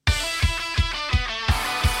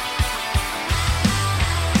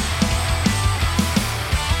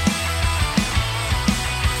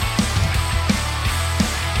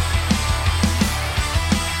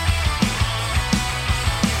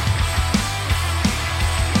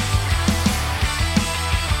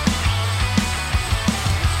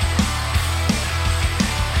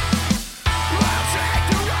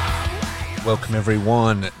welcome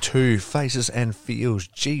everyone to Faces and Feels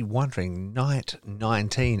G1 Ring Night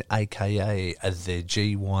 19, aka the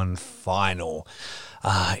G1 Final.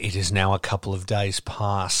 It is now a couple of days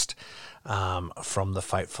past from the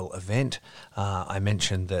fateful event. I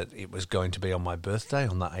mentioned that it was going to be on my birthday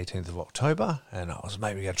on the 18th of October, and I was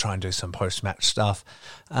maybe going to try and do some post-match stuff.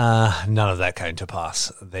 None of that came to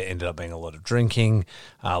pass. There ended up being a lot of drinking,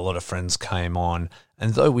 a lot of friends came on,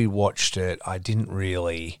 and though we watched it, I didn't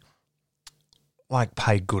really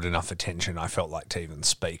pay good enough attention, I felt like, to even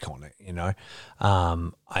speak on it, you know.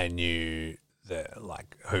 I knew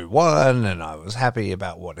who won, and I was happy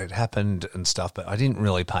about what had happened and stuff, but I didn't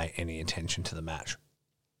really pay any attention to the match.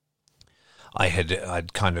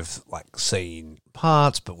 I'd kind of seen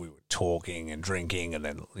parts, but we were talking and drinking and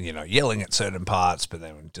then, yelling at certain parts, but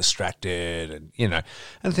then distracted and,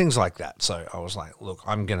 and things like that. So I was like, look,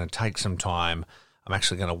 I'm going to take some time. I'm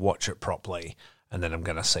actually going to watch it properly, and then I'm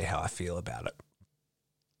going to see how I feel about it.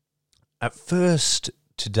 At first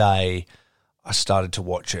today, I started to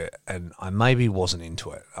watch it and I maybe wasn't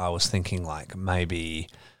into it. I was thinking maybe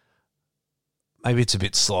it's a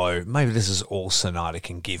bit slow. Maybe this is all Sanada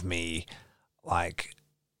can give me.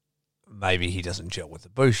 Maybe he doesn't gel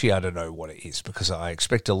with Ibushi. I don't know what it is, because I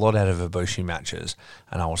expect a lot out of Ibushi matches,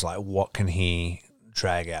 and I was like, what can he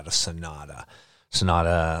drag out of Sanada?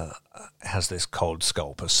 Sanada has this cold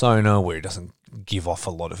skull persona where he doesn't give off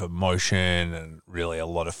a lot of emotion and really a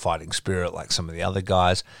lot of fighting spirit like some of the other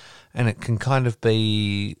guys, and it can kind of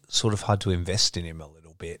be sort of hard to invest in him a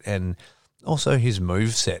little bit. And also his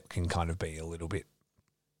moveset can kind of be a little bit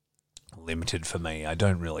limited for me. I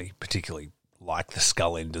don't really particularly like the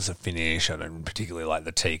skull end as a finish. I don't particularly like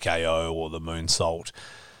the TKO or the moonsault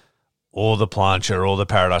or the plancha or the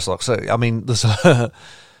paradise lock. So, I mean, there's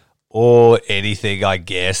or anything, I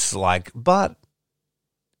guess, but,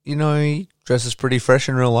 he dresses pretty fresh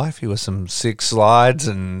in real life. He was some sick slides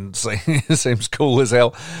and seems cool as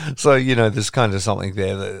hell. So, there's kind of something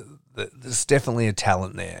there that there's definitely a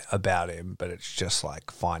talent there about him, but it's just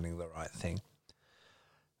finding the right thing.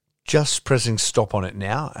 Just pressing stop on it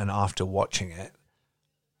now, and after watching it,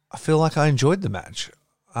 I feel like I enjoyed the match.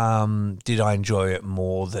 Did I enjoy it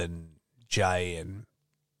more than Jay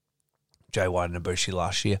White and Ibushi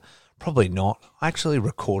last year? Probably not. I actually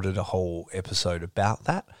recorded a whole episode about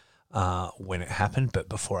that when it happened, but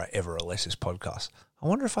before I ever release this podcast. I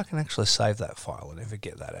wonder if I can actually save that file and ever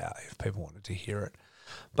get that out if people wanted to hear it.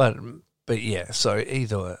 But yeah, so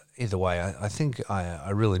either way, I think I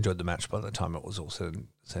really enjoyed the match by the time it was all said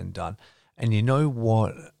and done. And you know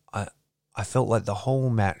what? I felt like the whole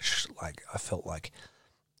match, I felt like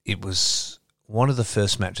it was one of the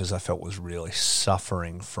first matches I felt was really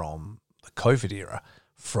suffering from the COVID era,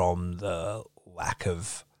 from the lack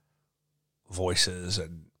of voices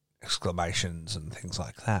and exclamations and things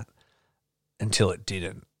like that, until it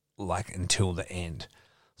didn't, until the end.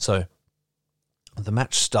 So the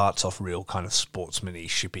match starts off real kind of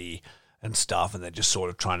sportsman-y and stuff, and they're just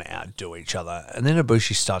sort of trying to outdo each other. And then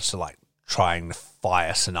Ibushi starts to trying to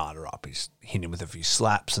fire Sanada up. He's hitting him with a few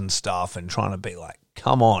slaps and stuff and trying to be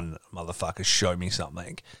come on, motherfucker, show me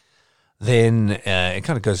something. Then it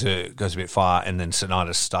kind of goes a bit far, and then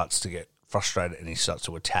Sanada starts to get frustrated and he starts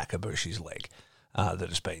to attack Ibushi's leg that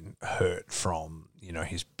has been hurt from,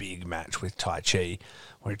 his big match with Tai Chi,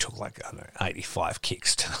 where he took 85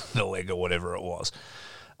 kicks to the leg or whatever it was.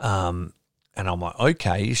 And I'm like,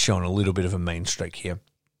 okay, he's showing a little bit of a mean streak here.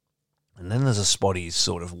 And then there's a spot he's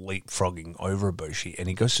sort of leapfrogging over Ibushi, and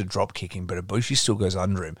he goes to drop kick him, but Ibushi still goes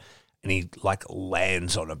under him, and he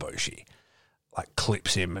lands on Ibushi.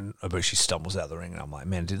 Clips him, and Ibushi stumbles out of the ring, and I'm like,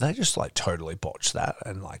 man, did they just totally botch that?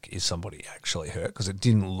 And is somebody actually hurt? Because it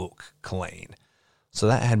didn't look clean. So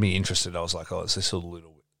that had me interested. I was like, oh, is this a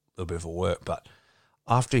little bit of a work? But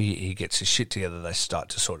after he gets his shit together, they start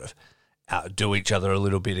to sort of outdo each other a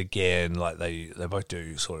little bit again. They both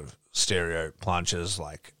do sort of stereo planches,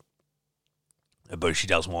 Ibushi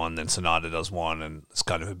does one, then Sanada does one, and it's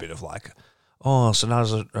kind of a bit of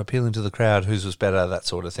Sanada's appealing to the crowd, whose was better, that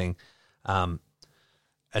sort of thing. And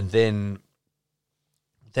then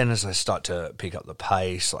as they start to pick up the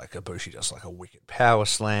pace, Ibushi does a wicked power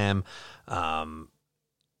slam, and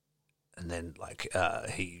then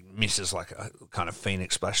he misses a kind of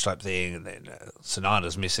Phoenix splash type thing, and then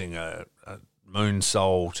Sanada's missing a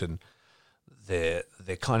moonsault, and they're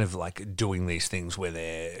kind of doing these things where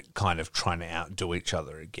they're kind of trying to outdo each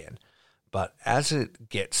other again. But as it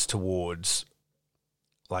gets towards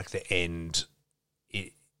the end,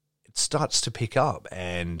 it starts to pick up,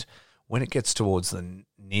 and when it gets towards the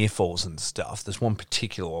near falls and stuff, there's one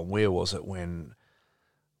particular one. Where was it when?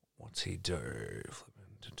 What's he do?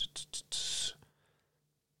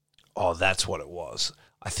 Oh, that's what it was.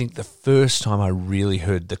 I think the first time I really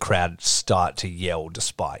heard the crowd start to yell,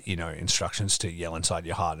 despite, instructions to yell inside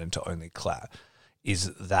your heart and to only clap,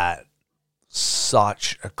 is that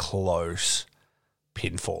such a close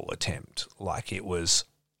pinfall attempt. Like, it was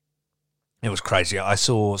crazy. I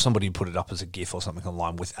saw somebody put it up as a GIF or something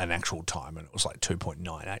online with an actual time, and it was like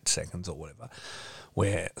 2.98 seconds or whatever,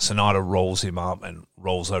 where Sanada rolls him up and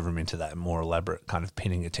rolls over him into that more elaborate kind of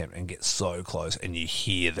pinning attempt and gets so close, and you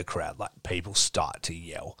hear the crowd, like, people start to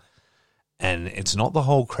yell. And it's not the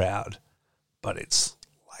whole crowd, but it's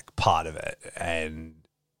like part of it. And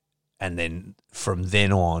then from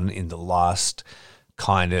then on, in the last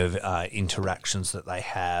kind of interactions that they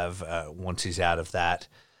have, once he's out of that,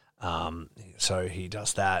 so he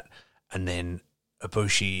does that, and then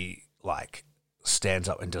Ibushi, like, stands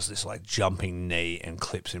up and does this, like, jumping knee and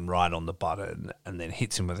clips him right on the button and then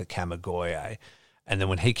hits him with a Kamigoye. And then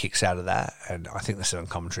when he kicks out of that, and I think the Seven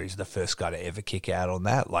Commentary is the first guy to ever kick out on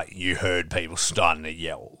that, like, you heard people starting to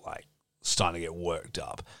yell, like, starting to get worked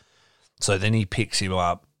up. So then he picks him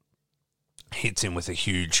up, hits him with a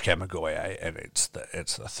huge Kamigoye, and it's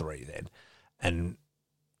the 3 then. And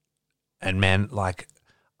man, like,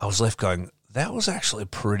 I was left going, that was actually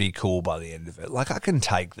pretty cool by the end of it. Like, I can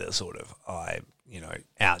take the sort of,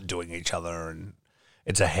 outdoing each other, and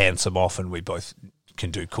it's a handsome off, and we both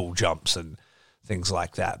can do cool jumps and things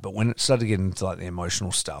like that. But when it started getting into, like, the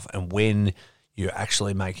emotional stuff, and when you're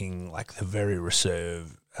actually making, like, the very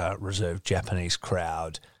reserved Japanese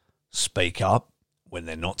crowd speak up when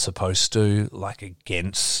they're not supposed to, like,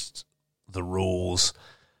 against the rules,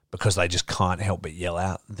 because they just can't help but yell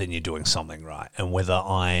out, then you're doing something right. And whether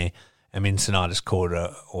I am in Sanada's corner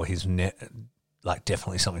or he's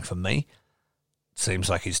definitely something for me, it seems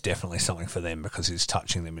like he's definitely something for them because he's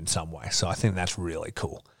touching them in some way. So I think that's really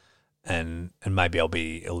cool. And maybe I'll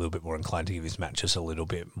be a little bit more inclined to give his matches a little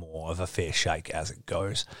bit more of a fair shake as it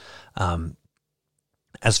goes.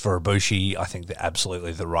 As for Ibushi, I think that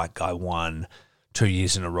absolutely the right guy won 2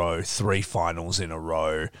 years in a row, 3 finals in a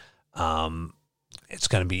row. It's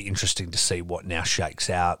going to be interesting to see what now shakes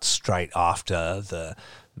out. Straight after the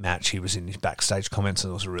match, he was in his backstage comments, and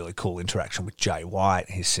there was a really cool interaction with Jay White.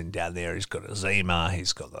 He's sitting down there, he's got a Zima,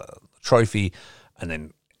 he's got the trophy, and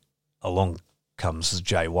then along comes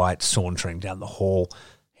Jay White sauntering down the hall.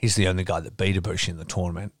 He's the only guy that beat Ibushi in the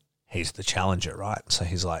tournament. He's the challenger, right? So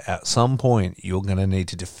he's like, at some point, you're going to need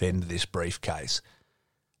to defend this briefcase,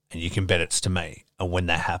 and you can bet it's to me. And when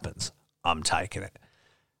that happens, I'm taking it.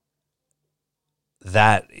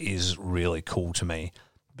 That is really cool to me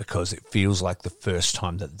because it feels like the first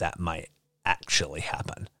time that may actually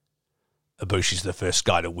happen. Ibushi's the first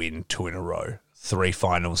guy to win 2 in a row, 3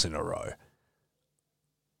 finals in a row.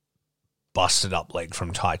 Busted up leg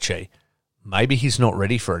from Tai Chi. Maybe he's not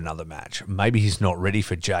ready for another match. Maybe he's not ready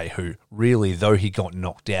for Jay, who really, though he got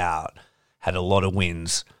knocked out, had a lot of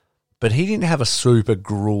wins, but he didn't have a super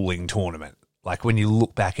grueling tournament. Like, when you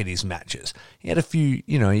look back at his matches, he had a few,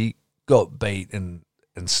 he got beat and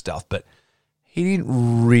stuff, but he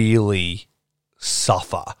didn't really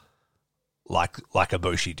suffer like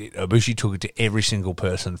Ibushi did. Ibushi took it to every single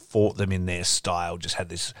person, fought them in their style, just had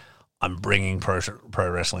this, I'm bringing pro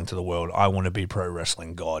wrestling to the world, I want to be pro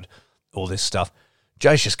wrestling god, all this stuff.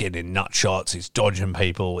 Jay's just getting in nut shots, he's dodging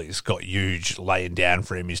people, he's got huge laying down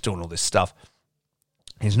for him, he's doing all this stuff.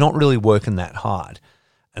 He's not really working that hard.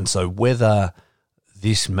 And so whether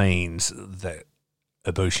this means that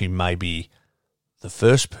Ibushi may be the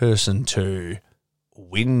first person to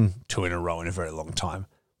win 2 in a row in a very long time,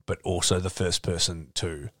 but also the first person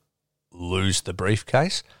to lose the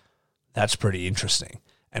briefcase, that's pretty interesting.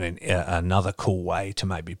 And another cool way to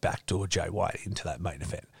maybe backdoor Jay White into that main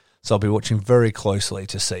event. So I'll be watching very closely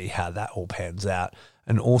to see how that all pans out,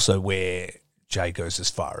 and also where Jay goes as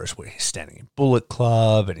far as where he's standing in Bullet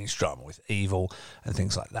Club and he's drama with Evil and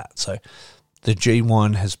things like that. So the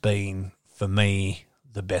G1 has been, for me,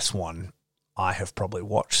 the best one I have probably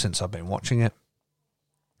watched since I've been watching it.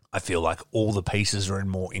 I feel like all the pieces are in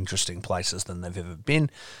more interesting places than they've ever been.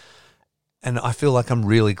 And I feel like I'm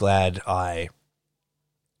really glad I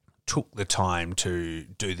took the time to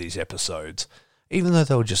do these episodes. Even though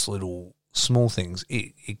they were just little small things,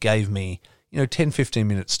 it gave me 10, 15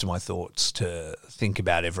 minutes to my thoughts to think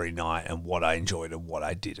about every night and what I enjoyed and what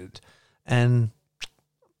I didn't. And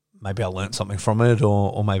maybe I learned something from it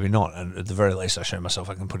or maybe not. And at the very least, I show myself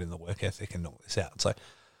I can put in the work ethic and knock this out. So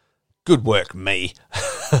good work, me,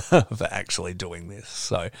 for actually doing this.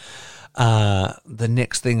 So the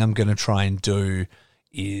next thing I'm going to try and do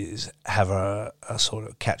is have a sort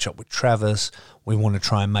of catch up with Travis. We want to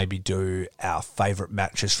try and maybe do our favourite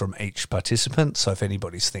matches from each participant. So if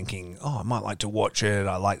anybody's thinking, oh, I might like to watch it,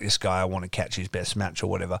 I like this guy, I want to catch his best match or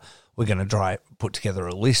whatever, we're going to try put together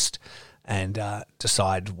a list and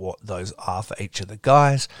decide what those are for each of the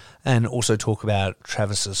guys, and also talk about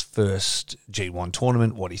Travis's first G1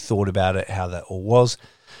 tournament, what he thought about it, how that all was,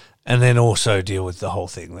 and then also deal with the whole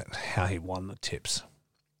thing, that how he won the tips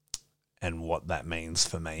and what that means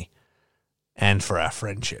for me and for our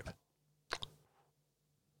friendship.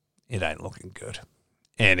 It ain't looking good.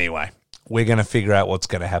 Anyway, we're going to figure out what's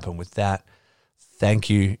going to happen with that.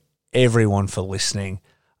 Thank you, everyone, for listening.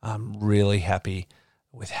 I'm really happy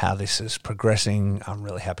with how this is progressing. I'm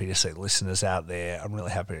really happy to see listeners out there. I'm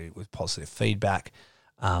really happy with positive feedback.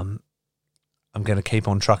 I'm going to keep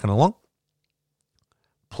on trucking along.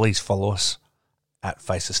 Please follow us at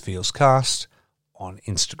Faces Feels Cast on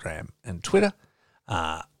Instagram and Twitter.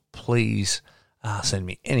 Please send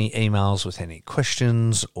me any emails with any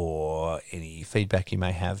questions or any feedback you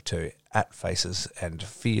may have to at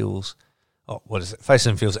facesandfeels. Oh, what is it?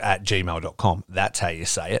 facesandfeels@gmail.com. That's how you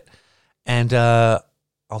say it. And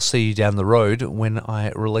I'll see you down the road when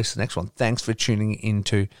I release the next one. Thanks for tuning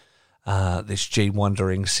into this G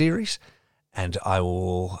Wondering series, and I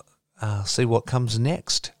will see what comes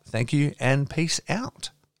next. Thank you and peace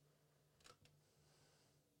out.